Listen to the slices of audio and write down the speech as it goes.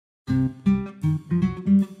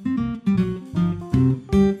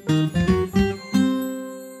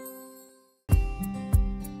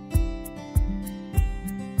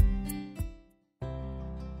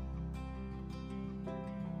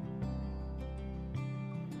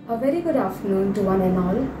A very good afternoon to one and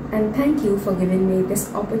all, and thank you for giving me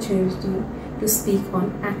this opportunity to speak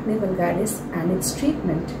on acne vulgaris and its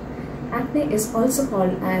treatment. Acne is also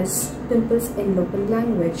called as pimples in local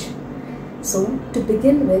language. So, to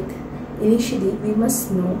begin with, initially we must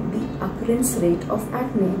know the occurrence rate of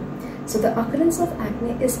acne. So, the occurrence of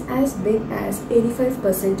acne is as big as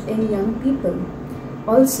 85% in young people.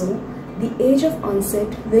 Also, the age of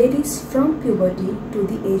onset varies from puberty to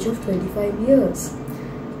the age of 25 years.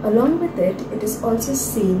 Along with it, it is also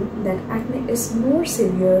seen that acne is more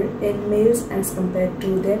severe in males as compared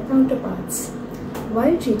to their counterparts.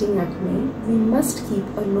 While treating acne, we must keep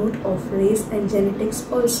a note of race and genetics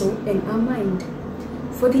also in our mind.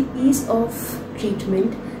 For the ease of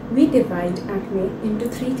treatment, we divide acne into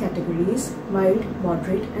 3 categories: mild,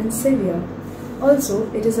 moderate and severe.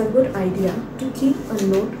 Also, it is a good idea to keep a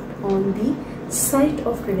note on the site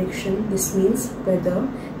of prediction. This means whether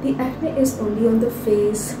the acne is only on the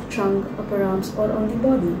face, trunk, upper arms or on the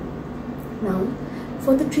body. Now,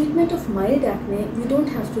 for the treatment of mild acne, we don't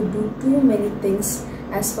have to do too many things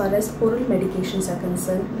as far as oral medications are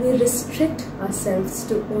concerned. We restrict ourselves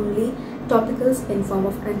to only topicals in form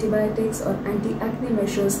of antibiotics or anti-acne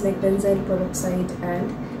measures like benzoyl peroxide and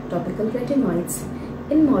topical retinoids.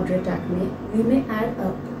 In moderate acne, we may add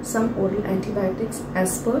up some oral antibiotics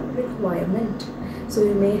as per requirement. So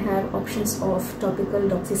we may have options of topical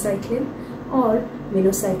doxycycline or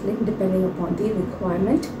minocycline depending upon the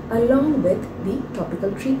requirement, along with the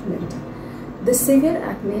topical treatment. The severe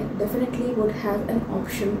acne definitely would have an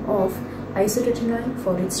option of isotretinoin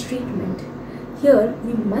for its treatment. Here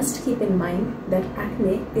we must keep in mind that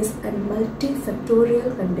acne is a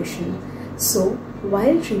multifactorial condition. So,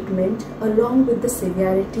 while treatment, along with the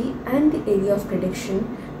severity and the area of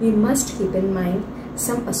prediction, we must keep in mind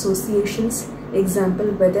some associations,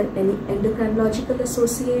 example whether any endocrinological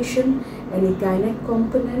association, any gynec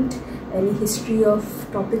component, any history of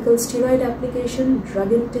topical steroid application,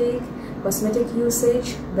 drug intake, cosmetic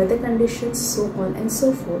usage, weather conditions, so on and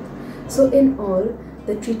so forth. So in all,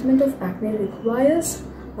 the treatment of acne requires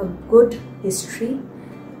a good history.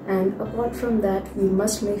 And apart from that, we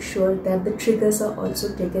must make sure that the triggers are also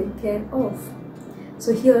taken care of.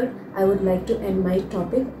 So here, I would like to end my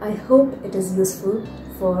topic. I hope it is useful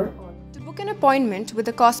for all. To book an appointment with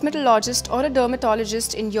a cosmetologist or a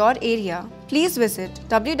dermatologist in your area, please visit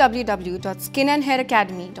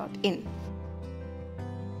www.skinandhairacademy.in.